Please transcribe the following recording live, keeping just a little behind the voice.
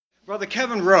Brother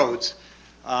Kevin Rhoades,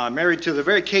 married to the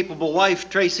very capable wife,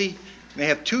 Tracy. They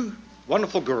have two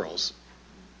wonderful girls.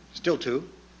 Still two.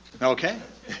 Okay.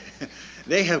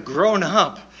 They have grown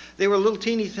up. They were little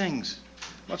teeny things,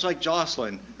 much like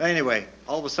Jocelyn. Anyway,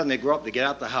 all of a sudden they grow up, they get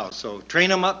out the house. So train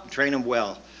them up, train them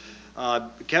well.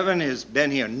 Kevin has been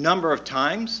here a number of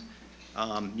times.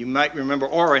 You might remember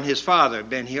Orrin, his father, had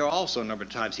been here also a number of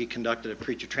times. He conducted a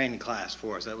preacher training class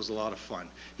for us. That was a lot of fun.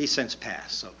 He's since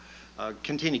passed, so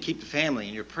continue to keep the family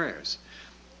in your prayers.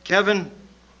 Kevin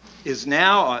is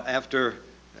now, after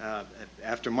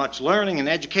much learning and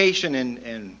education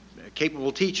and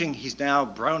capable teaching, he's now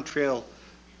Brown Trail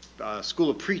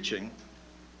School of Preaching.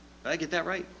 Did I get that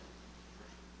right?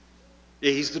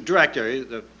 Yeah, he's the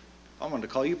director. I wanted to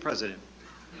call you president.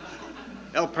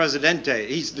 El Presidente.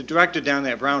 He's the director down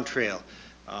there at Brown Trail,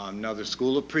 another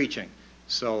school of preaching.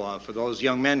 So for those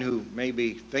young men who may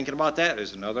be thinking about that,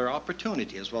 there's another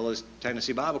opportunity, as well as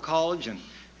Tennessee Bible College and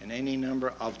any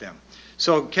number of them.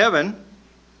 So Kevin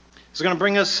is going to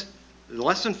bring us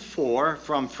lesson 4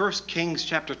 from 1 Kings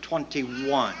chapter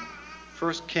 21.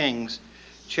 1 Kings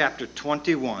chapter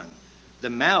 21. The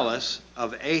Malice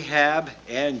of Ahab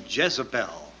and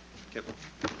Jezebel. Kevin.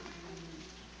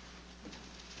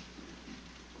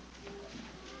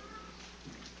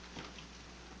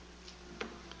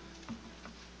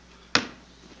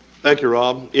 Thank you,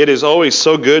 Rob. It is always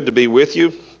so good to be with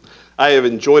you. I have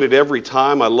enjoyed it every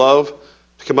time. I love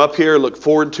to come up here, look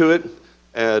forward to it.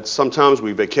 And sometimes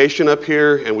we vacation up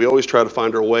here, and we always try to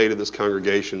find our way to this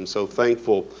congregation. So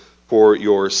thankful for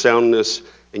your soundness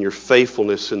and your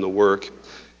faithfulness in the work.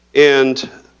 And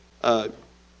I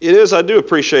do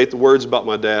appreciate the words about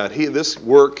my dad. This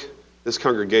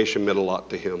congregation meant a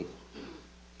lot to him.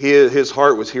 His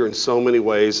heart was here in so many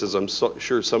ways, as I'm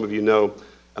sure some of you know.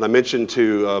 And I mentioned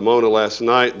to Mona last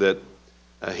night that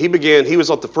he was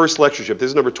at the first lectureship. This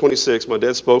is number 26. My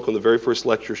dad spoke on the very first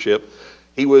lectureship.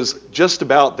 He was just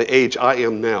about the age I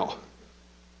am now,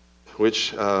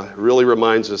 which really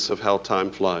reminds us of how time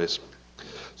flies.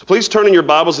 So please turn in your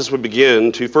Bibles as we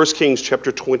begin to 1 Kings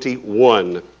chapter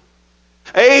 21.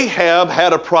 Ahab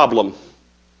had a problem.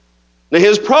 Now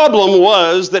his problem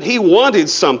was that he wanted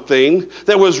something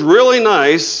that was really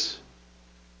nice,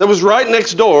 that was right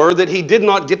next door, that he did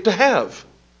not get to have.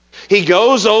 He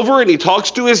goes over and he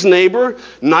talks to his neighbor,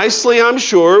 nicely I'm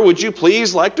sure, would you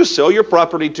please like to sell your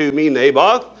property to me,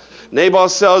 Naboth?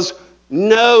 Naboth says,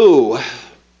 no.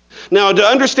 Now to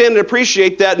understand and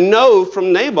appreciate that no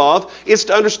from Naboth is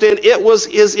to understand it was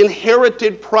his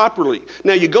inherited property.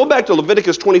 Now you go back to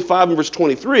Leviticus 25 and verse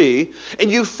 23,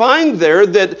 and you find there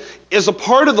that as a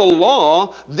part of the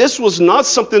law, this was not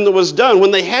something that was done.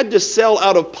 When they had to sell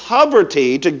out of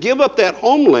poverty to give up that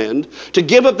homeland, to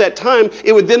give up that time,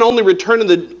 it would then only return in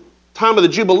the time of the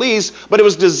Jubilees, but it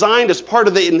was designed as part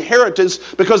of the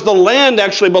inheritance because the land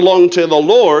actually belonged to the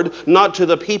Lord, not to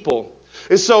the people.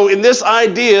 And so in this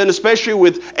idea, and especially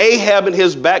with Ahab and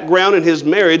his background and his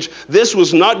marriage, this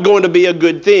was not going to be a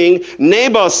good thing.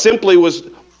 Naboth simply was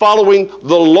following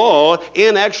the law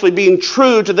and actually being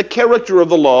true to the character of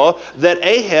the law that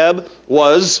Ahab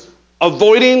was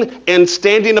avoiding and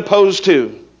standing opposed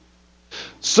to.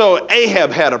 So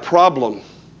Ahab had a problem.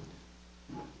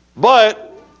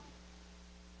 But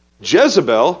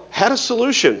Jezebel had a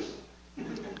solution.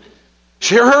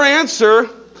 Her answer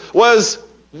was,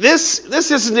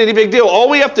 This isn't any big deal. All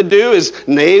we have to do is,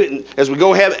 as we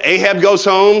go ahead, Ahab goes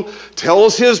home,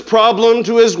 tells his problem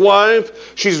to his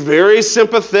wife. She's very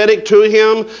sympathetic to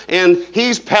him, and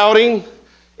he's pouting.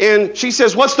 And she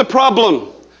says, what's the problem?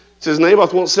 He says,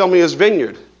 Naboth won't sell me his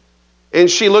vineyard. And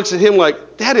she looks at him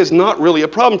like, that is not really a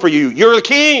problem for you. You're a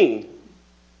king.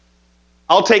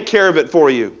 I'll take care of it for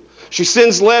you. She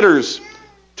sends letters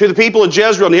to the people of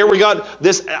Jezreel. And here we got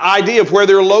this idea of where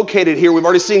they're located here. We've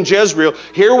already seen Jezreel.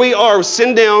 Here we are,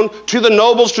 send down to the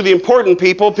nobles, to the important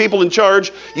people in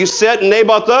charge. You set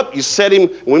Naboth up. You set him.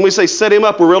 When we say set him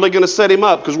up, we're really going to set him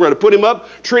up because we're going to put him up,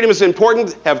 treat him as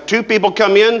important, have two people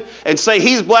come in and say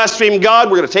he's blasphemed God.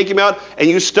 We're going to take him out and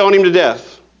you stone him to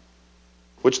death,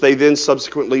 which they then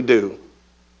subsequently do.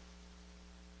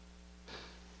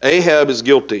 Ahab is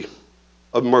guilty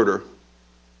of murder.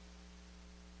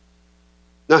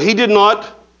 Now, he did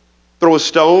not throw a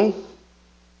stone,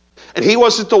 and he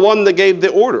wasn't the one that gave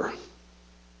the order,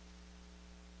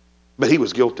 but he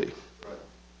was guilty.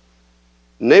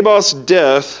 Naboth's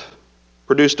death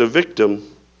produced a victim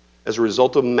as a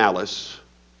result of malice.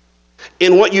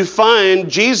 And what you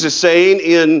find Jesus saying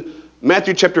in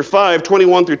Matthew chapter 5,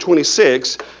 21 through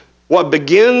 26, what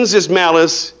begins as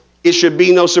malice, it should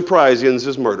be no surprise, ends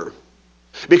as murder.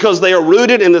 Because they are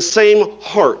rooted in the same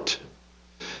heart.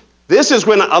 This is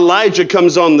when Elijah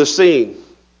comes on the scene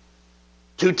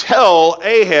to tell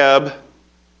Ahab,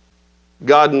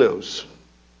 God knows.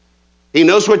 He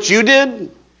knows what you did.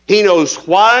 He knows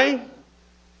why.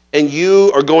 And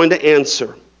you are going to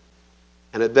answer.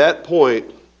 And at that point,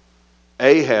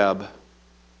 Ahab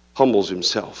humbles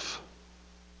himself.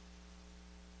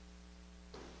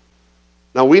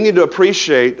 Now we need to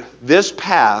appreciate this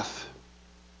path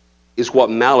is what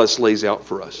Malice lays out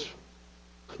for us.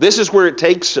 This is where it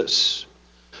takes us.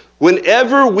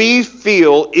 Whenever we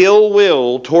feel ill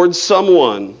will towards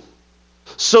someone,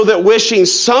 so that wishing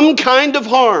some kind of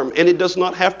harm, and it does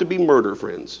not have to be murder,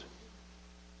 friends,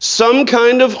 some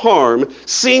kind of harm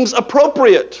seems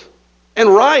appropriate and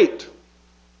right.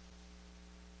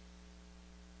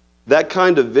 That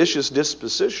kind of vicious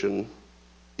disposition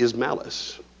is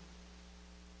malice.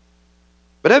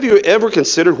 But have you ever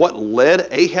considered what led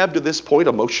Ahab to this point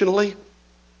emotionally?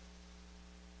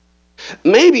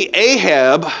 Maybe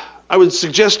Ahab, I would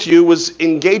suggest to you, was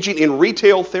engaging in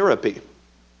retail therapy,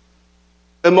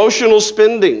 emotional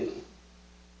spending.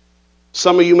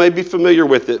 Some of you may be familiar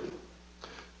with it.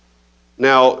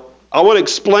 Now, I want to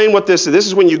explain what this is. This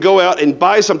is when you go out and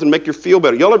buy something to make you feel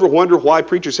better. Y'all ever wonder why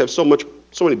preachers have so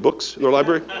many books in their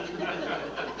library?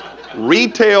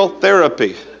 Retail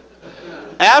therapy.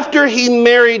 After he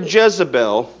married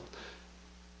Jezebel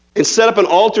and set up an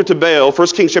altar to Baal, 1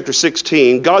 Kings chapter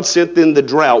 16, God sent then the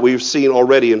drought we've seen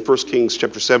already in 1 Kings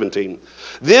chapter 17.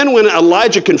 Then when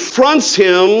Elijah confronts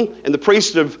him and the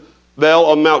priest of Baal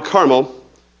on Mount Carmel,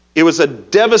 it was a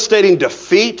devastating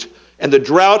defeat and the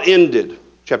drought ended,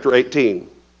 chapter 18.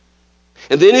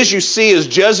 And then as you see,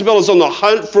 as Jezebel is on the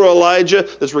hunt for Elijah,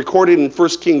 that's recorded in 1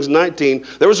 Kings 19,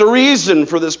 there was a reason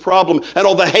for this problem and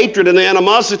all the hatred and the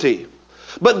animosity.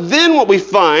 But then what we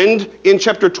find in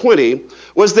chapter 20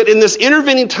 was that in this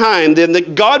intervening time, then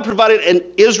that God provided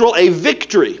in Israel a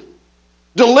victory,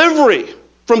 delivery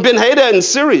from Ben-Hadad in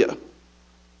Syria.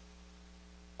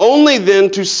 Only then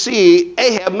to see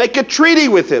Ahab make a treaty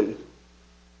with him.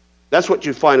 That's what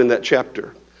you find in that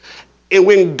chapter. And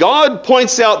when God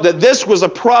points out that this was a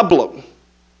problem,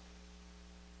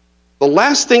 the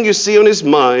last thing you see on his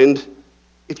mind,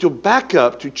 if you'll back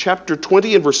up to chapter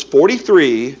 20 and verse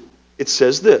 43, it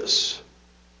says this: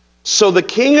 So the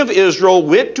king of Israel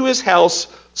went to his house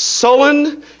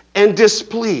sullen and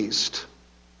displeased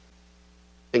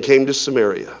and came to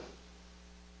Samaria.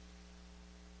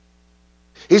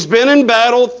 He's been in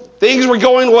battle, things were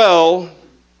going well,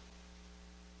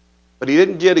 but he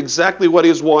didn't get exactly what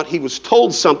he wanted. He was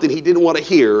told something he didn't want to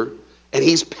hear, and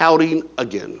he's pouting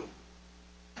again.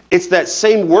 It's that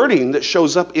same wording that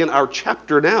shows up in our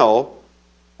chapter now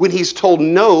when he's told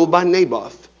no by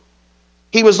Naboth.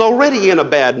 He was already in a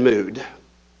bad mood.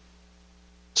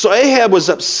 So Ahab was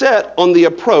upset on the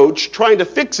approach, trying to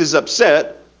fix his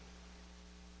upset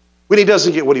when he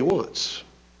doesn't get what he wants.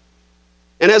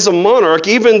 And as a monarch,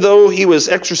 even though he was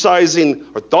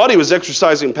exercising, or thought he was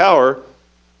exercising power,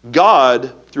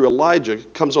 God, through Elijah,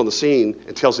 comes on the scene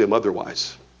and tells him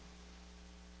otherwise.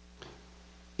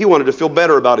 He wanted to feel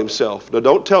better about himself. Now,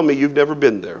 don't tell me you've never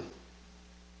been there.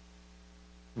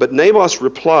 But Naboth's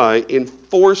reply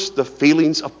enforced the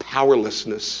feelings of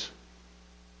powerlessness.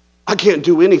 I can't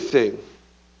do anything.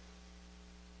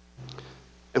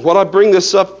 And what I bring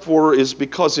this up for is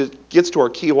because it gets to our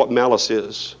key of what malice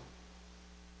is.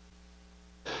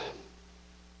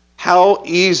 How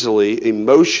easily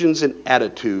emotions and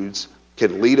attitudes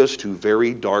can lead us to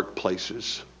very dark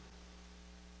places.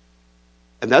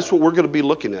 And that's what we're going to be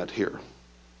looking at here.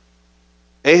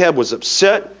 Ahab was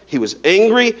upset, he was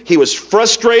angry, he was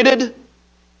frustrated.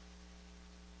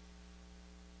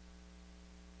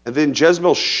 And then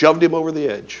Jezebel shoved him over the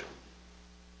edge,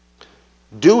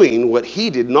 doing what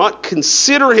he did not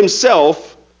consider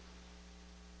himself,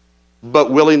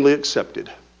 but willingly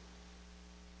accepted.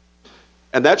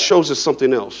 And that shows us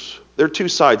something else. There are two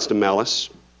sides to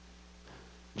malice.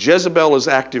 Jezebel is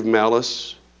active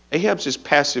malice. Ahab's is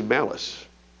passive malice.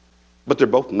 But they're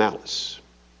both malice.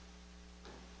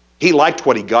 He liked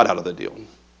what he got out of the deal.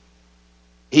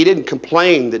 He didn't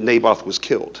complain that Naboth was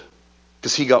killed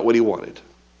because he got what he wanted.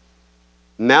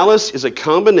 Malice is a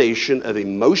combination of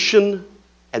emotion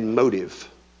and motive.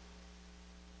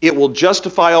 It will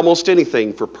justify almost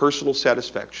anything for personal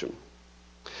satisfaction.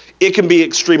 It can be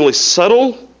extremely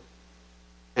subtle,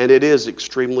 and it is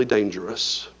extremely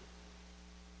dangerous.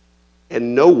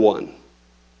 And no one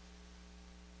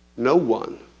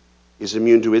is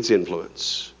immune to its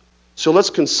influence. So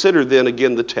let's consider then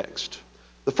again the text.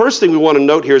 The first thing we want to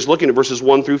note here is looking at verses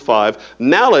 1 through 5.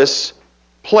 Malice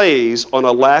plays on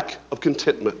a lack of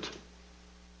contentment.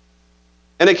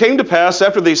 And it came to pass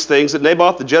after these things that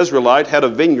Naboth the Jezreelite had a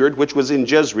vineyard which was in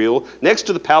Jezreel, next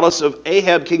to the palace of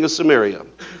Ahab king of Samaria.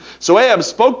 So Ahab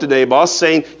spoke to Naboth,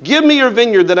 saying, Give me your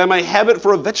vineyard, that I may have it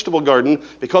for a vegetable garden,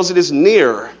 because it is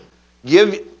near.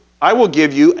 I will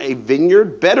give you a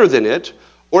vineyard better than it,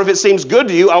 or if it seems good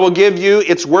to you, I will give you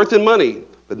its worth in money.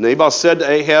 But Naboth said to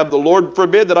Ahab, The Lord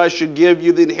forbid that I should give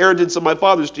you the inheritance of my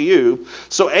fathers to you.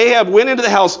 So Ahab went into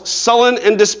the house sullen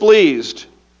and displeased.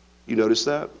 You notice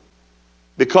that?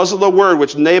 Because of the word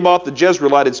which Naboth the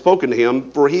Jezreelite had spoken to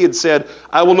him, for he had said,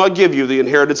 I will not give you the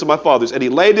inheritance of my fathers. And he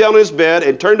lay down on his bed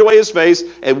and turned away his face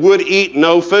and would eat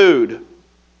no food.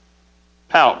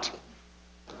 Pout.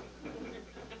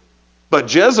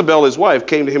 But Jezebel, his wife,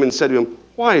 came to him and said to him,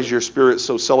 Why is your spirit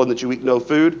so sullen that you eat no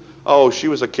food? Oh, she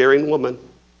was a caring woman.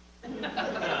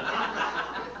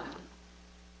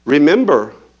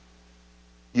 Remember,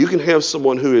 you can have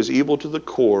someone who is evil to the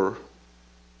core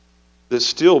that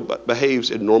still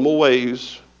behaves in normal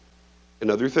ways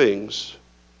and other things.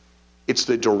 It's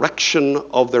the direction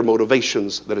of their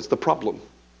motivations that is the problem.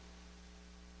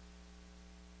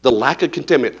 The lack of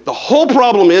contentment. The whole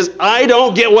problem is, I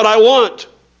don't get what I want.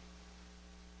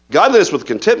 Godliness with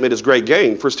contentment is great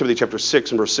gain. 1 Timothy chapter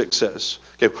 6 and verse 6 says.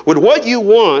 Okay, when what you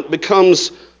want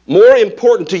becomes more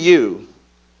important to you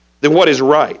than what is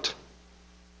right,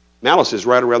 malice is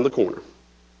right around the corner.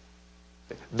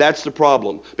 That's the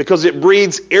problem, because it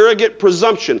breeds arrogant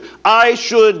presumption. I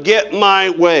should get my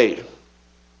way.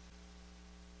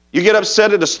 You get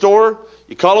upset at a store,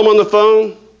 you call them on the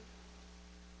phone.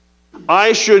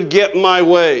 I should get my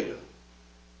way.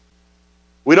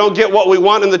 We don't get what we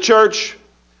want in the church.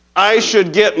 I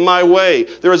should get my way.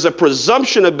 There is a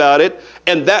presumption about it,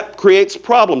 and that creates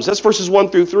problems. That's verses 1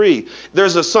 through 3.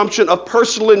 There's assumption of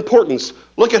personal importance.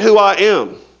 Look at who I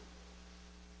am.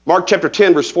 Mark chapter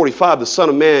 10, verse 45, the Son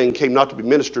of Man came not to be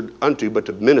ministered unto, but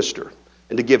to minister,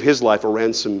 and to give his life a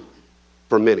ransom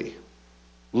for many.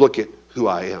 Look at who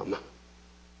I am.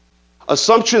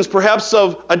 Assumptions perhaps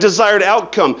of a desired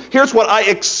outcome. Here's what I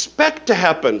expect to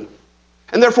happen.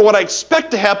 And therefore what I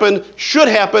expect to happen should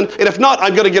happen, and if not,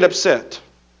 I'm going to get upset.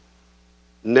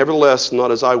 Nevertheless, not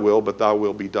as I will, but thy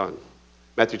will be done.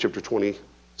 Matthew chapter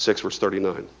 26, verse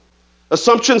 39.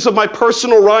 Assumptions of my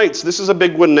personal rights. This is a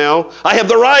big one now. I have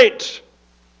the right.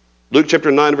 Luke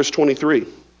chapter 9, verse 23. If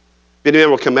any man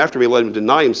will come after me, let him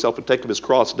deny himself and take up his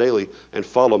cross daily and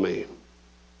follow me.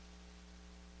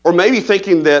 Or maybe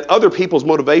thinking that other people's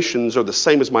motivations are the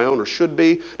same as my own or should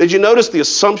be. Did you notice the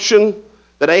assumption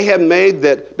that Ahab made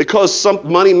that because some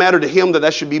money mattered to him,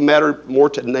 that should be mattered more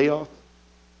to Naboth?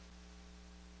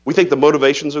 We think the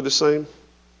motivations are the same.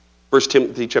 1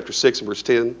 Timothy chapter 6 and verse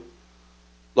 10.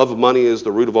 Love of money is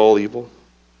the root of all evil.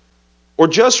 Or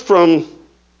just from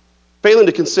failing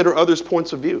to consider others'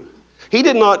 points of view. He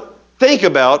did not think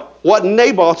about what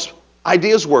Naboth's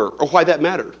ideas were or why that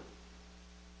mattered.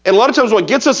 And a lot of times what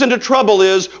gets us into trouble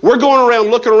is we're going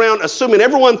around, looking around, assuming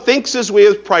everyone thinks as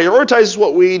we, prioritizes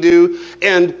what we do,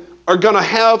 and are going to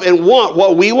have and want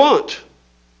what we want.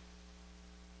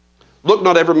 Look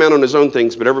not every man on his own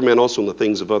things, but every man also on the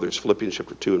things of others. Philippians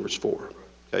chapter 2 and verse 4.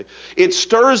 Okay. It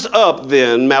stirs up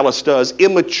then, malice does,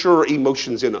 immature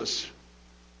emotions in us.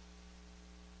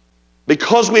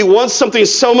 Because we want something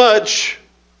so much,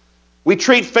 we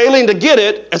treat failing to get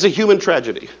it as a human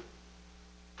tragedy.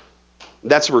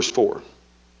 That's verse 4.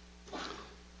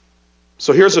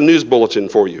 So here's a news bulletin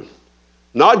for you.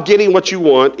 Not getting what you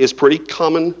want is pretty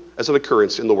common as an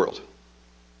occurrence in the world.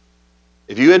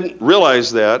 If you hadn't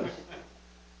realized that,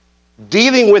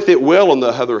 dealing with it well, on the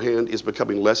other hand, is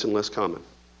becoming less and less common.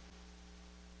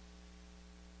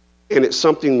 And it's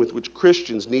something with which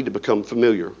Christians need to become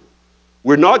familiar.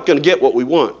 We're not going to get what we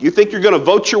want. You think you're going to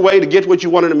vote your way to get what you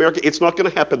want in America? It's not going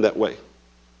to happen that way.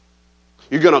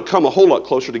 You're going to come a whole lot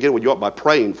closer to getting what you want by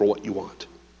praying for what you want.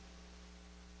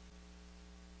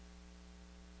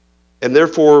 And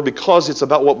therefore, because it's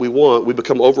about what we want, we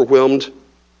become overwhelmed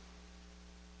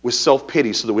with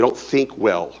self-pity so that we don't think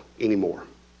well anymore.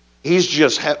 He's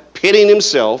just pitying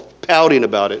himself, pouting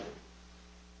about it.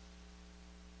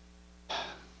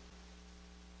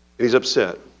 And he's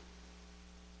upset.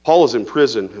 Paul is in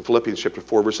prison in Philippians chapter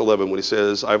 4, verse 11, when he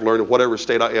says, I've learned in whatever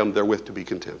state I am therewith to be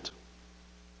content.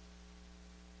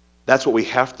 That's what we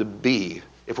have to be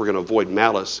if we're going to avoid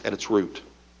malice at its root.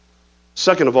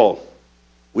 Second of all,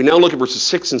 we now look at verses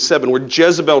 6 and 7, where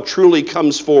Jezebel truly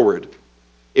comes forward,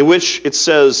 in which it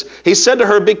says, he said to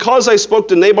her, because I spoke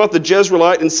to Naboth the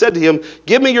Jezreelite and said to him,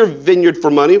 give me your vineyard for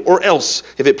money, or else,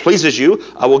 if it pleases you,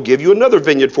 I will give you another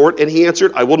vineyard for it. And he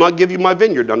answered, I will not give you my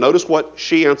vineyard. Now notice what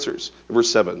she answers in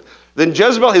verse 7. Then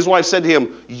Jezebel, his wife, said to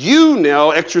him, you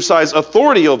now exercise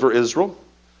authority over Israel.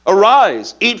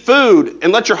 Arise, eat food,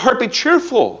 and let your heart be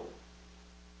cheerful.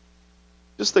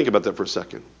 Just think about that for a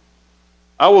second.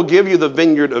 I will give you the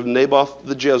vineyard of Naboth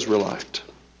the Jezreelite.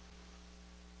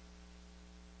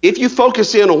 If you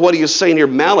focus in on what he is saying here,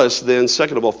 malice then,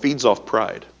 second of all, feeds off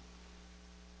pride.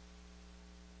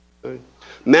 Okay?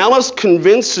 Malice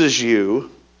convinces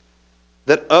you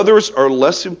that others are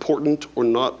less important or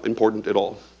not important at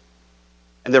all,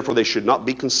 and therefore they should not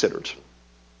be considered.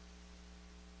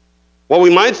 While we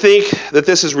might think that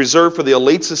this is reserved for the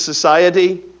elites of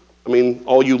society, I mean,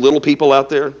 all you little people out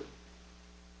there,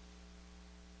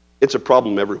 it's a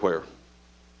problem everywhere,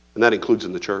 and that includes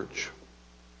in the church.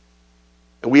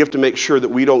 And we have to make sure that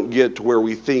we don't get to where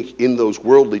we think in those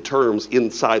worldly terms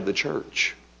inside the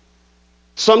church.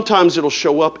 Sometimes it'll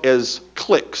show up as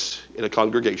cliques in a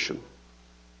congregation.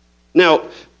 Now,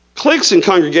 cliques in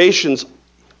congregations,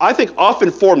 I think,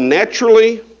 often form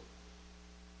naturally,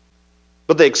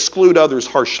 but they exclude others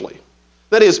harshly.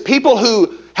 That is, people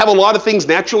who have a lot of things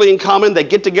naturally in common, they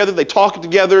get together, they talk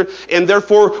together, and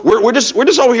therefore we're just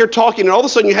over here talking, and all of a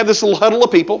sudden you have this little huddle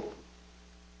of people.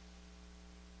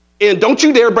 And don't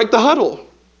you dare break the huddle.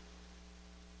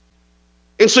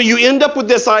 And so you end up with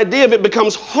this idea of it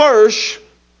becomes harsh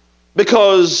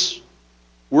because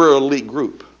we're an elite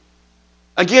group.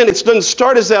 Again, it doesn't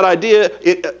start as that idea.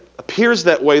 It appears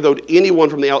that way, though, to anyone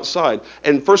from the outside.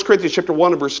 And 1 Corinthians chapter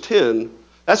 1 and verse 10,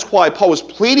 that's why Paul was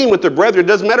pleading with their brethren. It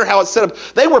doesn't matter how it's set up.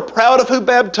 They were proud of who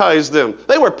baptized them.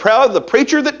 They were proud of the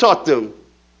preacher that taught them.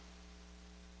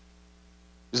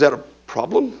 Is that a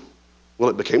problem? Well,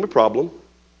 it became a problem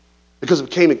because it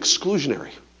became exclusionary,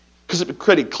 because it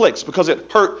created cliques, because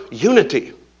it hurt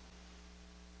unity.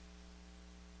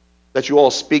 That you all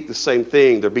speak the same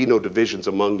thing, there be no divisions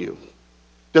among you.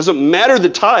 Doesn't matter the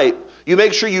type, you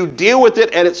make sure you deal with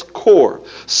it at its core.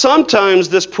 Sometimes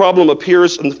this problem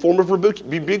appears in the form of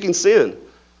rebuking sin.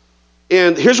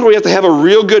 And here's where we have to have a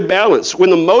real good balance. When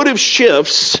the motive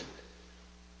shifts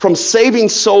from saving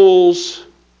souls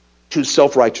to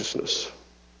self-righteousness.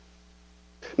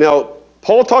 Now,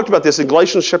 Paul talked about this in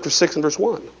Galatians chapter 6 and verse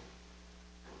 1.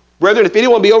 Brethren, if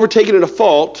anyone be overtaken in a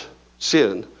fault,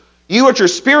 sin, you which are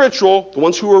spiritual, the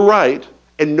ones who are right,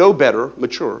 and know better,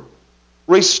 mature,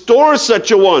 restore such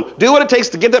a one. Do what it takes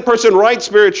to get that person right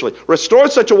spiritually. Restore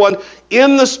such a one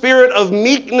in the spirit of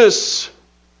meekness.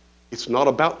 It's not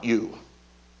about you.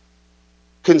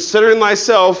 Considering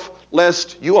thyself,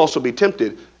 lest you also be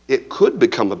tempted. It could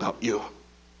become about you.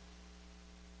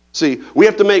 See, we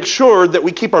have to make sure that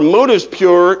we keep our motives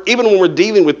pure, even when we're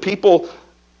dealing with people,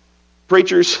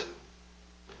 preachers.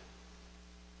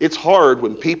 It's hard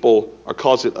when people are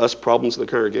causing us problems in the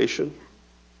congregation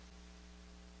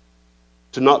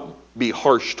to not be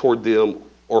harsh toward them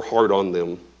or hard on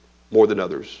them more than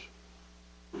others.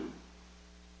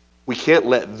 We can't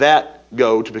let that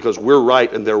go to because we're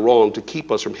right and they're wrong to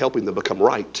keep us from helping them become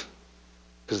right,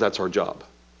 because that's our job.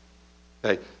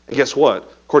 Okay? And guess what?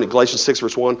 According to Galatians 6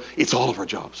 verse 1, it's all of our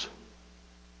jobs.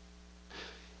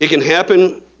 It can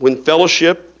happen when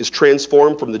fellowship is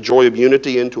transformed from the joy of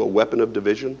unity into a weapon of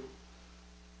division.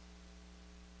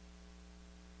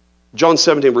 John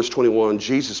 17 verse 21,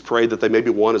 Jesus prayed that they may be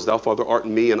one as thou, Father, art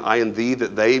in me and I in thee,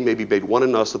 that they may be made one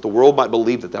in us, that the world might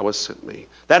believe that thou hast sent me.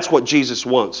 That's what Jesus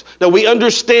wants. Now we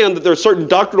understand that there are certain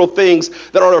doctrinal things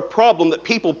that are a problem that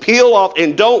people peel off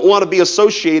and don't want to be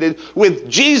associated with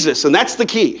Jesus, and that's the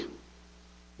key.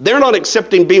 They're not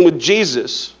accepting being with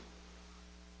Jesus,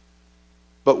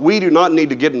 but we do not need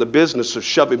to get in the business of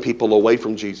shoving people away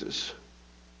from Jesus.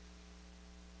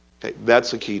 Okay,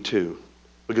 that's the key too.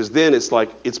 Because then it's like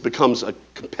it becomes a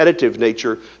competitive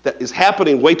nature that is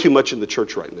happening way too much in the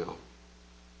church right now.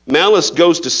 Malice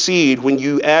goes to seed when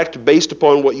you act based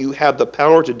upon what you have the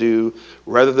power to do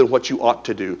rather than what you ought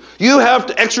to do. You have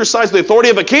to exercise the authority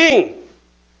of a king.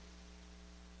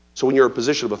 So when you're in a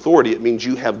position of authority, it means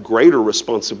you have greater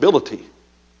responsibility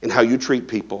in how you treat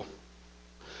people.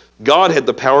 God had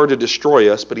the power to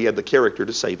destroy us, but he had the character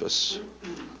to save us.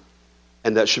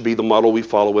 And that should be the model we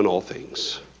follow in all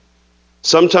things.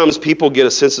 Sometimes people get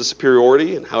a sense of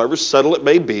superiority, and however subtle it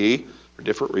may be, for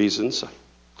different reasons,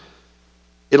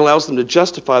 it allows them to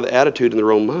justify the attitude in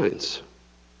their own minds.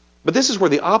 But this is where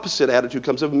the opposite attitude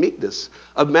comes of meekness.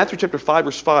 Of Matthew chapter 5,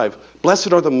 verse 5,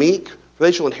 blessed are the meek, for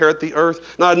they shall inherit the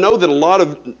earth. Now I know that a lot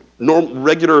of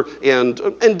regular and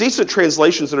decent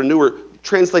translations that are newer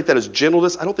translate that as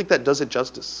gentleness. I don't think that does it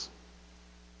justice.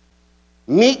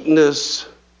 Meekness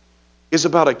is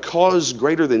about a cause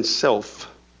greater than self.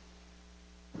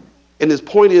 And his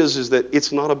point is that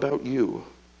it's not about you.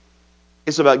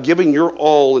 It's about giving your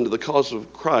all into the cause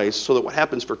of Christ so that what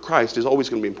happens for Christ is always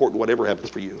going to be important, whatever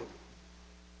happens for you.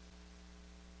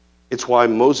 It's why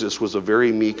Moses was a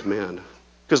very meek man.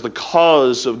 Because the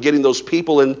cause of getting those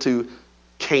people into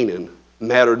Canaan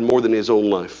mattered more than his own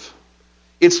life.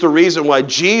 It's the reason why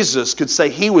Jesus could say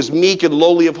he was meek and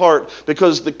lowly of heart,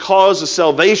 because the cause of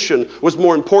salvation was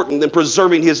more important than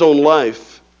preserving his own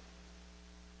life.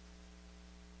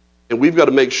 And we've got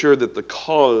to make sure that the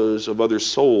cause of other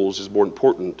souls is more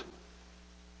important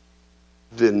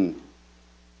than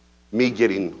me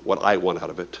getting what I want out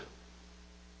of it.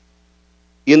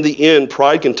 In the end,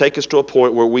 pride can take us to a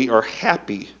point where we are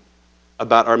happy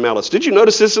about our malice. Did you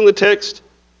notice this in the text?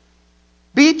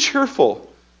 Be cheerful.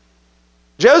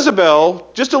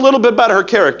 Jezebel, just a little bit about her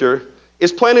character,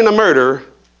 is planning a murder.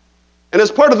 And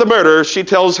as part of the murder, she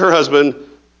tells her husband,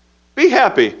 be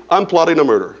happy, I'm plotting a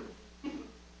murder.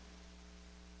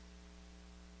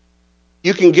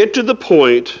 You can get to the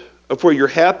point of where you're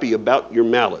happy about your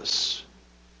malice.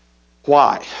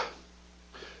 Why?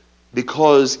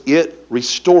 Because it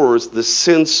restores the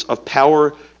sense of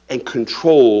power and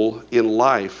control in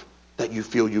life that you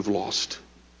feel you've lost.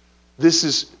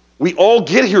 We all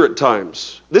get here at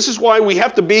times. This is why we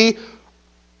have to be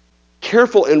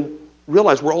careful and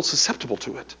realize we're all susceptible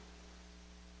to it.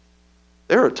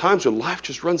 There are times when life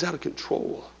just runs out of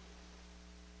control.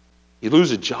 You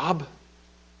lose a job.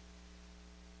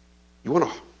 You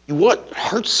want to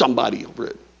hurt somebody over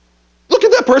it. Look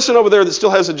at that person over there that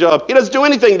still has a job. He doesn't do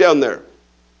anything down there.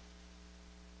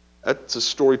 That's a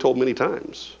story told many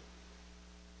times.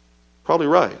 Probably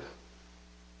right.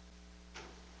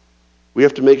 We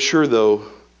have to make sure, though,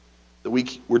 that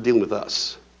we're dealing with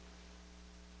us.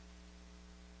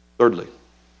 Thirdly,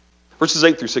 verses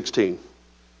 8 through 16.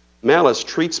 Malice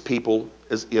treats people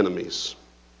as enemies.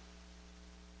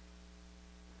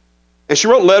 And she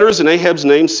wrote letters in Ahab's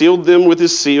name, sealed them with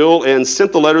his seal, and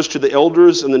sent the letters to the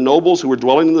elders and the nobles who were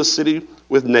dwelling in the city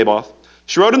with Naboth.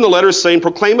 She wrote in the letters saying,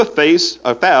 proclaim a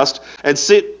fast, and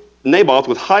sit Naboth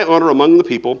with high honor among the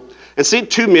people, and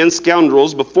seat 2 men,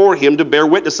 scoundrels, before him to bear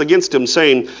witness against him,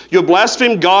 saying, you have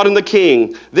blasphemed God and the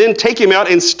king. Then take him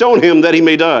out and stone him that he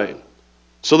may die.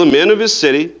 So the men of his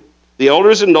city, the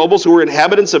elders and nobles who were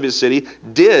inhabitants of his city,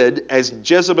 did as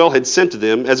Jezebel had sent to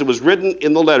them, as it was written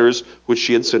in the letters which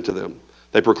she had sent to them.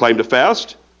 They proclaimed a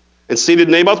fast, and seated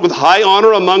Naboth with high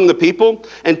honor among the people.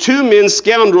 And 2 men,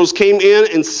 scoundrels, came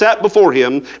in and sat before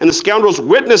him. And the scoundrels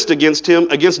witnessed against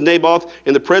Naboth,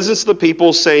 in the presence of the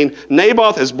people, saying,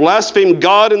 Naboth has blasphemed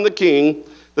God and the king.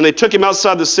 Then they took him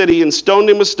outside the city and stoned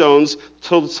him with stones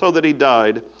so that he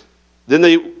died. Then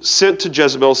they sent to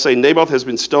Jezebel, saying, Naboth has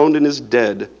been stoned and is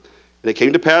dead. And it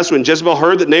came to pass, when Jezebel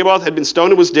heard that Naboth had been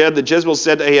stoned and was dead, that Jezebel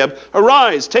said to Ahab,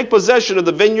 arise, take possession of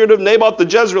the vineyard of Naboth the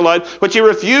Jezreelite, which he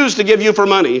refused to give you for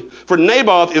money. For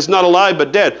Naboth is not alive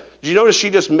but dead. Did you notice she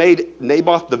just made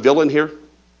Naboth the villain here?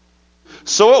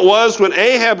 So it was, when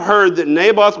Ahab heard that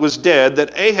Naboth was dead,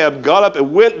 that Ahab got up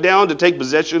and went down to take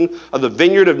possession of the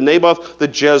vineyard of Naboth the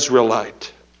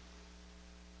Jezreelite.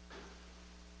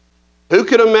 Who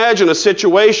could imagine a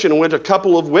situation in which a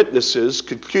couple of witnesses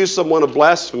could accuse someone of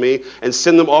blasphemy and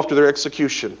send them off to their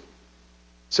execution?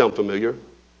 Sound familiar?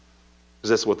 Because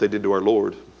that's what they did to our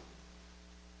Lord.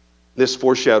 This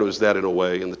foreshadows that in a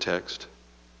way in the text.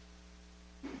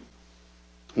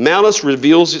 Malice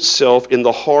reveals itself in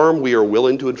the harm we are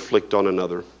willing to inflict on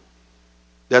another.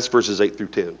 That's verses 8 through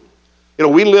 10. You know,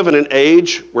 we live in an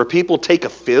age where people take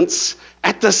offense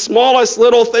at the smallest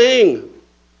little thing.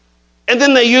 And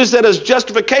then they use that as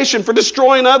justification for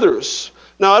destroying others.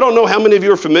 Now, I don't know how many of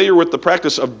you are familiar with the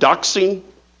practice of doxing.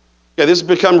 Yeah, this has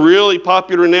become really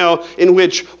popular now, in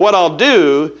which what I'll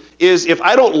do is, if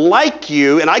I don't like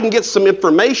you and I can get some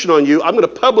information on you, I'm going to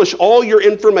publish all your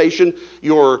information,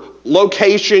 your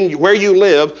location, where you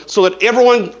live, so that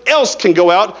everyone else can go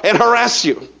out and harass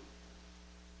you.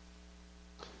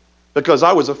 Because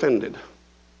I was offended.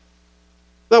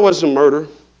 That wasn't murder.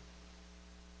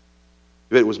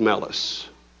 It was malice.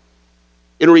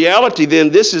 In reality,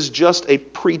 then, this is just a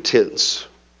pretense.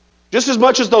 Just as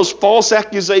much as those false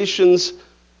accusations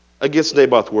against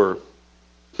Naboth were.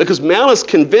 Because malice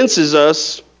convinces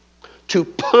us to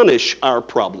punish our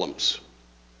problems,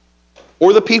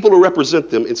 or the people who represent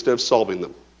them, instead of solving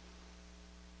them.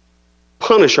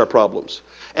 Punish our problems.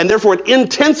 And therefore it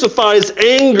intensifies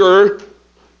anger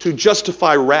to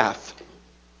justify wrath.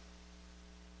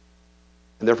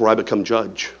 And therefore I become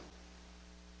judge.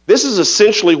 This is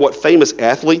essentially what famous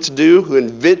athletes do, who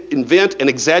invent and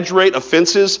exaggerate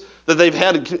offenses that they've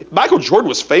had. Michael Jordan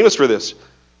was famous for this.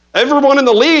 Everyone in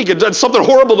the league had done something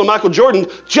horrible to Michael Jordan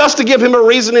just to give him a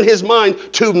reason in his mind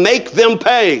to make them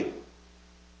pay.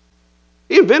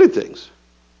 He invented things.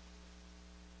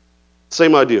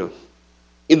 Same idea.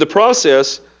 In the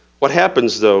process, what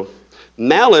happens, though,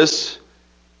 Malice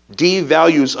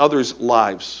devalues others'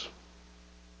 lives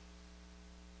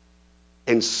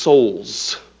and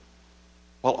souls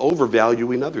while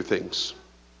overvaluing other things.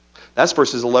 That's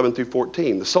verses 11 through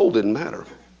 14. The soul didn't matter.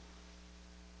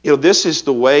 This is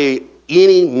the way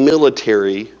any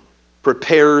military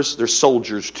prepares their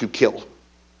soldiers to kill.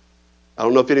 I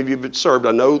don't know if any of you have served.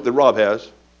 I know that Rob has.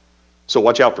 So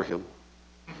watch out for him.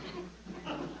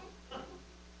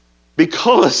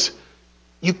 Because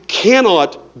you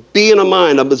cannot be in a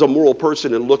mind as a moral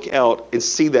person and look out and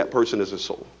see that person as a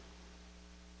soul.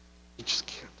 You just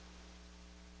can't.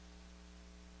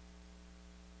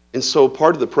 And so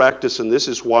part of the practice, and this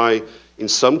is why in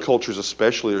some cultures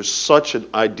especially, there's such an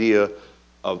idea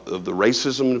of the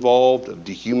racism involved, of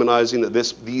dehumanizing, that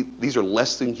these are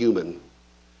less than human.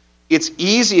 It's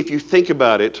easy if you think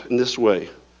about it in this way.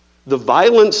 The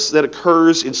violence that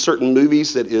occurs in certain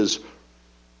movies that is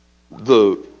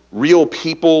the real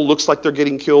people, looks like they're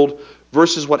getting killed,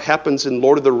 versus what happens in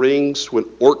Lord of the Rings when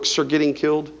orcs are getting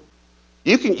killed.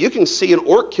 You can see an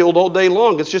orc killed all day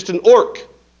long. It's just an orc.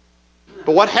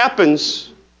 But what happens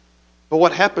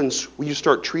when you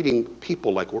start treating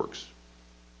people like orcs?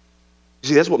 You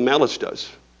see, that's what malice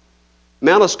does.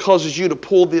 Malice causes you to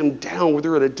pull them down where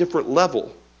they're at a different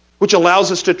level, which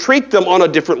allows us to treat them on a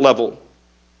different level.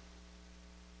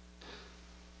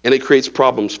 And it creates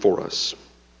problems for us.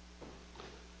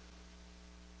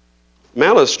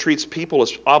 Malice treats people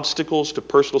as obstacles to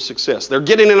personal success. They're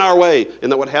getting in our way.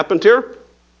 Isn't that what happened here?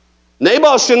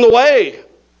 Naboth's in the way.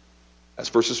 That's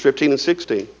verses 15 and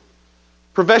 16.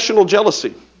 Professional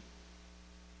jealousy.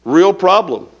 Real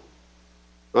problem.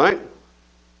 Right?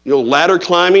 Ladder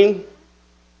climbing.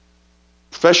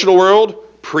 Professional world.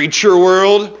 Preacher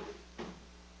world.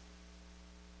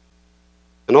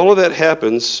 And all of that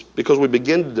happens because we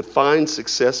begin to define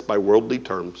success by worldly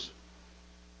terms.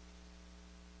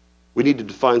 We need to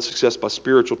define success by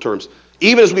spiritual terms.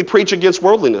 Even as we preach against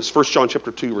worldliness. 1 John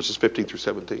chapter 2, verses 15 through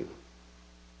 17.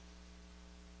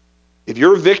 If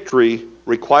your victory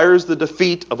requires the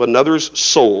defeat of another's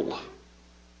soul,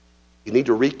 you need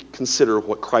to reconsider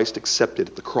what Christ accepted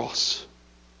at the cross.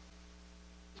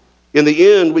 In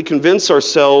the end, we convince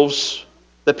ourselves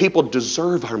that people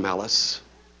deserve our malice,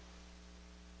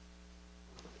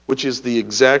 which is the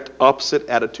exact opposite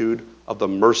attitude of the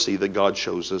mercy that God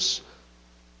shows us.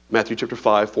 Matthew chapter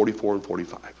 5, 44 and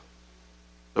 45.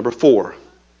 Number 4,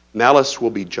 malice will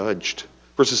be judged.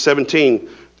 Verses 17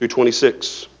 through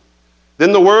 26.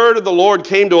 Then the word of the Lord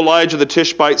came to Elijah the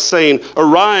Tishbite, saying,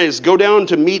 Arise, go down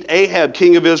to meet Ahab,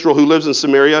 king of Israel, who lives in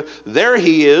Samaria. There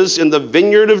he is in the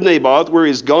vineyard of Naboth, where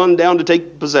he's gone down to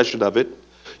take possession of it.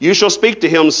 You shall speak to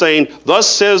him, saying, Thus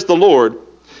says the Lord,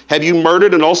 Have you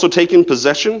murdered and also taken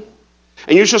possession?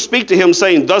 And you shall speak to him,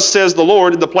 saying, Thus says the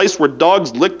Lord, in the place where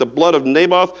dogs lick the blood of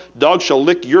Naboth, dogs shall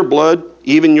lick your blood,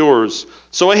 even yours.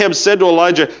 So Ahab said to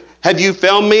Elijah, Have you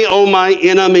found me, O my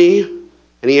enemy?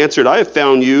 And he answered, I have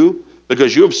found you,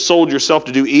 because you have sold yourself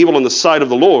to do evil in the sight of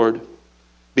the Lord.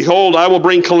 Behold, I will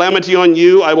bring calamity on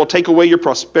you. I will take away your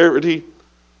posterity,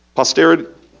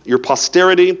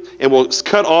 and will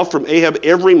cut off from Ahab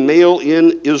every male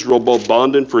in Israel, both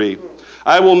bond and free.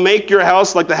 I will make your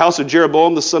house like the house of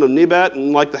Jeroboam, the son of Nebat,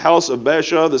 and like the house of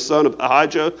Baasha, the son of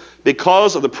Ahijah,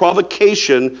 because of the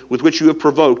provocation with which you have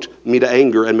provoked me to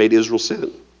anger and made Israel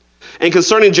sin. And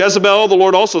concerning Jezebel, the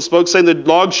Lord also spoke, saying, The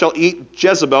dog shall eat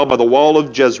Jezebel by the wall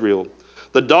of Jezreel.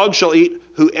 The dog shall eat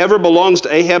whoever belongs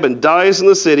to Ahab and dies in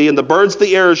the city, and the birds of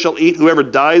the air shall eat whoever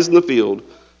dies in the field.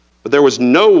 But there was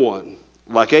no one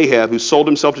like Ahab who sold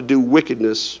himself to do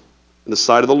wickedness in the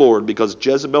sight of the Lord, because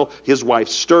Jezebel, his wife,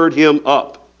 stirred him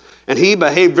up. And he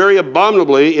behaved very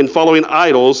abominably in following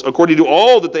idols, according to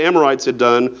all that the Amorites had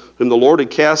done, whom the Lord had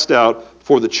cast out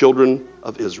for the children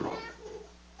of Israel.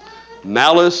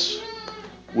 Malice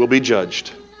will be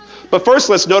judged. But first,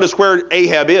 let's notice where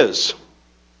Ahab is.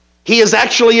 He is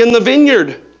actually in the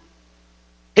vineyard.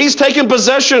 He's taken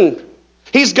possession.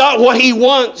 He's got what he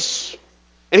wants,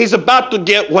 and he's about to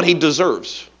get what he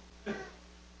deserves.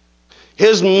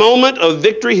 His moment of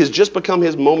victory has just become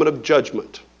his moment of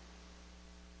judgment.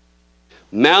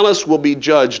 Malice will be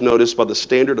judged, notice, by the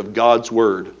standard of God's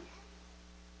word.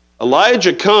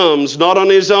 Elijah comes not on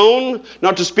his own,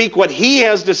 not to speak what he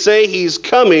has to say. He's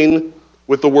coming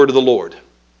with the word of the Lord.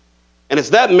 And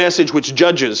it's that message which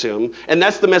judges him, and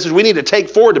that's the message we need to take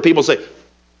forward to people and say,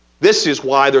 this is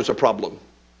why there's a problem.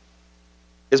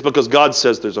 It's because God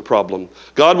says there's a problem.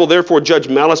 God will therefore judge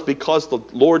malice because the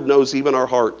Lord knows even our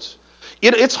hearts.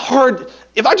 It's hard.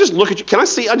 If I just look at you,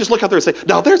 I just look out there and say,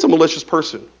 now there's a malicious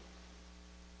person.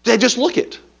 Did I just look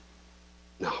it?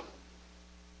 No.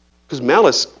 Because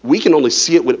malice, we can only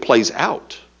see it when it plays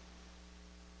out.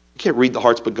 can't read the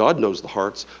hearts, but God knows the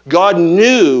hearts. God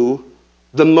knew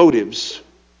the motives,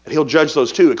 and he'll judge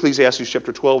those too. Ecclesiastes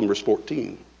chapter 12 and verse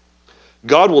 14.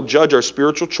 God will judge our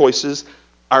spiritual choices,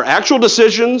 our actual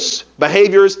decisions,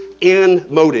 behaviors, and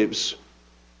motives,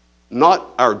 not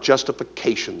our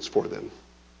justifications for them.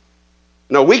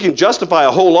 Now, we can justify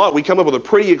a whole lot. We come up with a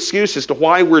pretty excuse as to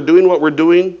why we're doing what we're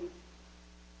doing.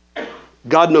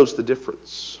 God knows the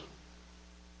difference.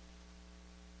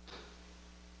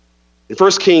 In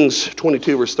 1 Kings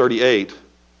 22, verse 38,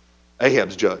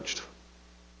 Ahab's judged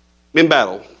in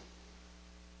battle,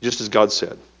 just as God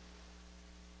said.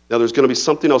 Now, there's going to be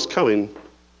something else coming,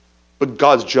 but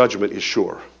God's judgment is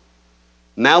sure.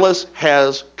 Malice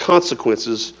has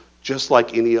consequences just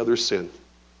like any other sin.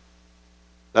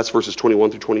 That's verses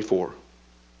 21 through 24.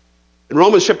 In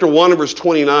Romans chapter 1 and verse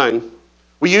 29,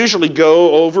 we usually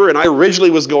go over, and I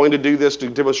originally was going to do this to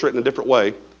demonstrate in a different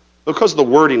way, because of the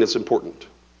wording it's important.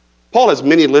 Paul has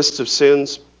many lists of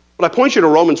sins, but I point you to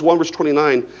Romans 1 verse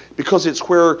 29 because it's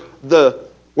where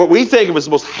what we think of as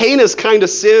the most heinous kind of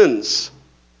sins,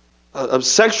 of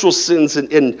sexual sins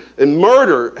and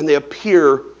murder, and they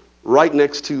appear right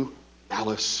next to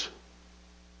malice.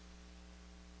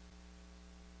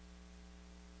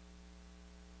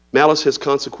 Malice has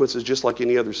consequences just like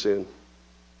any other sin.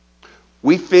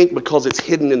 We think because it's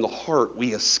hidden in the heart,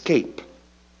 we escape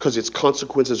because its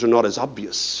consequences are not as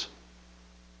obvious.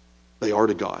 They are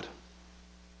to God.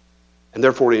 And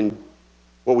therefore, in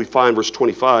what we find, verse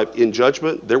 25, in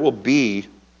judgment, there will be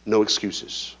no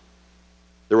excuses.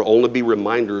 There will only be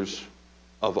reminders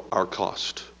of our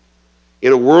cost.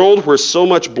 In a world where so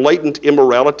much blatant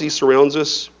immorality surrounds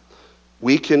us,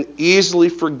 we can easily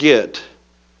forget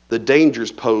the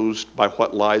dangers posed by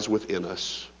what lies within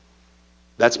us.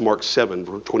 That's Mark 7,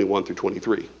 verse 21 through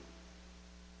 23.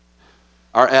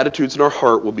 Our attitudes in our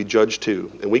heart will be judged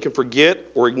too. And we can forget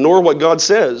or ignore what God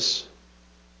says,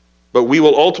 but we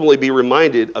will ultimately be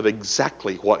reminded of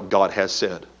exactly what God has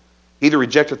said. He that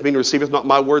rejecteth me and receiveth not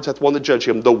my words hath one that judge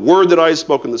him. The word that I have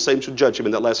spoken, the same shall judge him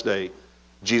in that last day.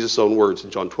 Jesus' own words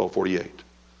in John 12:48.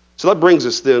 So that brings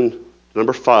us then to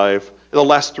number 5, in the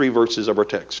last 3 verses of our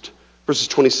text. Verses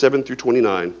 27 through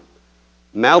 29.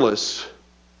 Malice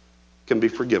can be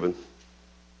forgiven.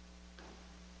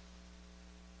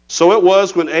 So it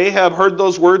was when Ahab heard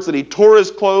those words that he tore his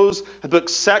clothes and put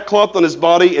sackcloth on his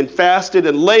body and fasted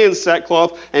and lay in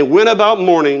sackcloth and went about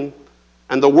mourning.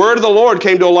 And the word of the Lord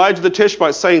came to Elijah the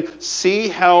Tishbite, saying, see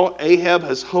how Ahab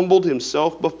has humbled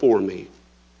himself before me.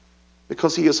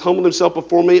 Because he has humbled himself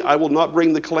before me, I will not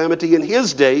bring the calamity in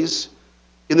his days.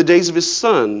 In the days of his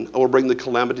son, I will bring the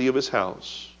calamity of his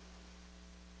house.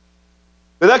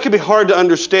 Now that can be hard to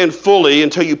understand fully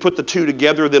until you put the two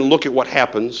together, then look at what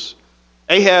happens.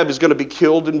 Ahab is going to be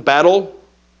killed in battle.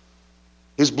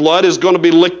 His blood is going to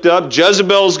be licked up.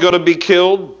 Jezebel is going to be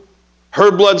killed.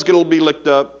 Her blood's going to be licked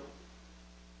up.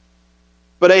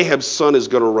 But Ahab's son is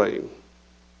going to reign.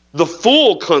 The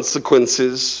full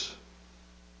consequences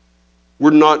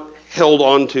were not held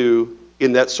on to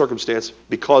in that circumstance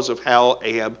because of how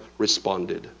Ahab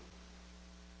responded.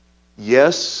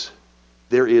 Yes,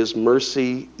 there is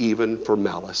mercy even for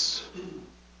malice.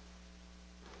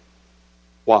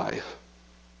 Why?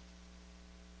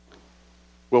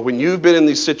 Well, when you've been in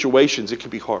these situations, it can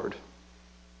be hard.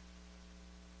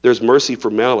 There's mercy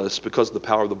for malice because of the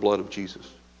power of the blood of Jesus.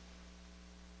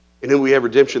 And then we have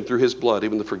redemption through his blood,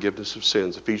 even the forgiveness of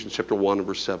sins. Ephesians chapter 1 and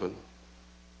verse 7.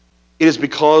 It is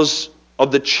because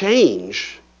of the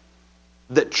change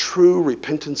that true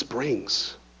repentance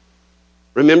brings.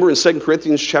 Remember in 2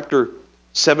 Corinthians chapter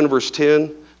 7 verse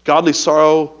 10, godly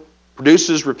sorrow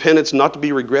produces repentance not to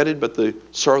be regretted, but the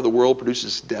sorrow of the world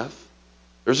produces death.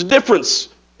 There's a difference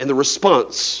in the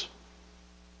response,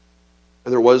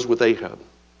 and there was with Ahab.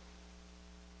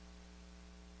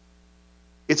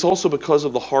 It's also because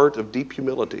of the heart of deep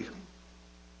humility.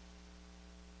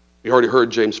 You already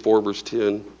heard James 4 verse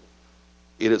 10.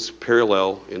 In its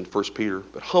parallel in 1 Peter.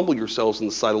 But humble yourselves in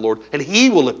the sight of the Lord, and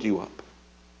he will lift you up.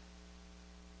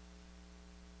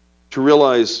 To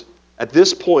realize at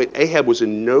this point, Ahab was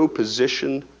in no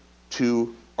position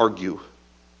to argue.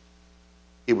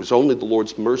 It was only the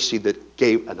Lord's mercy that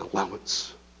gave an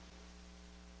allowance.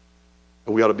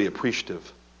 And we ought to be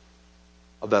appreciative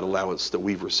of that allowance that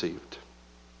we've received.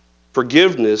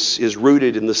 Forgiveness is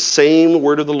rooted in the same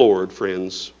word of the Lord,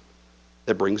 friends,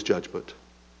 that brings judgment.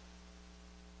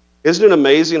 Isn't it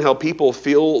amazing how people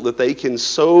feel that they can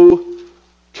so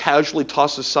casually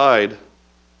toss aside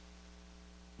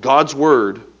God's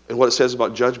word and what it says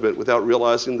about judgment without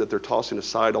realizing that they're tossing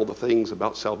aside all the things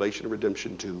about salvation and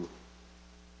redemption too?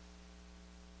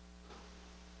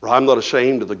 For I am not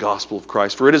ashamed of the gospel of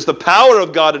Christ, for it is the power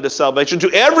of God unto salvation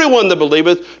to everyone that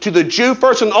believeth, to the Jew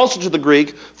first and also to the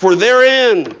Greek, for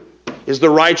therein is the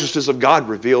righteousness of God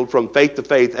revealed from faith to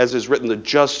faith, as is written, the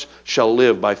just shall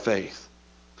live by faith.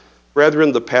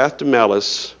 Brethren, the path to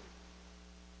malice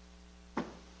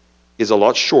is a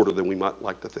lot shorter than we might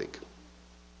like to think.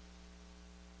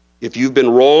 If you've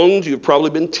been wronged, you've probably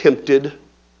been tempted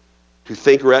to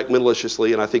think or act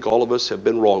maliciously, and I think all of us have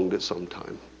been wronged at some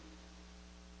time.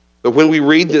 But when we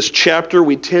read this chapter,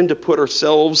 we tend to put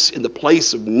ourselves in the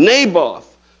place of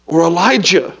Naboth or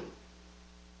Elijah.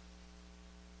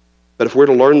 But if we're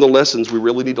to learn the lessons we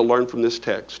really need to learn from this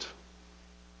text,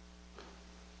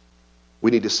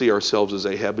 we need to see ourselves as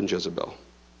Ahab and Jezebel,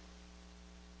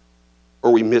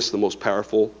 or we miss the most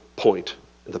powerful point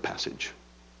in the passage.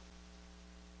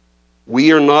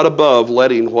 We are not above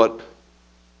letting what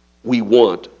we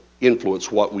want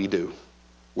influence what we do.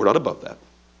 We're not above that.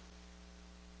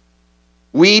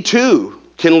 We too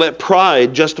can let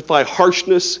pride justify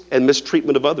harshness and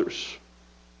mistreatment of others.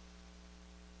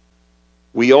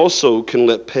 We also can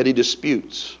let petty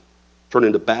disputes turn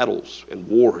into battles and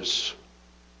wars.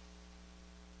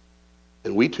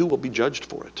 And we too will be judged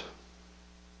for it.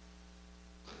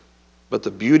 But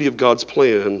the beauty of God's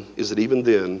plan is that even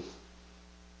then,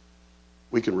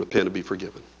 we can repent and be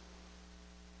forgiven.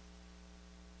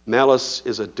 Malice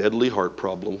is a deadly heart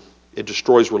problem. It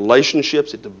destroys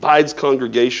relationships. It divides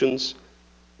congregations.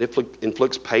 It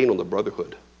inflicts pain on the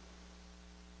brotherhood.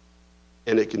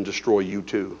 And it can destroy you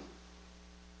too,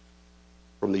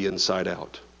 from the inside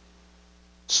out.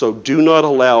 So do not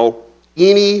allow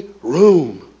any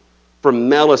room for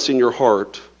malice in your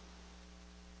heart,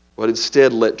 but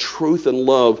instead let truth and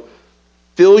love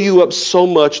fill you up so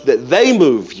much that they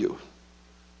move you,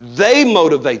 they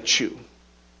motivate you,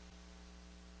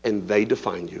 and they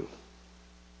define you.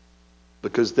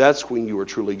 Because that's when you are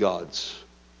truly God's.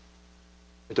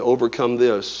 And to overcome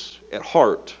this at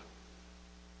heart,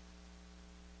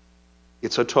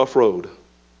 it's a tough road,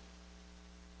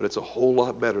 but it's a whole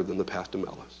lot better than the path to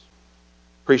malice.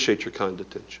 Appreciate your kind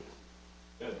attention.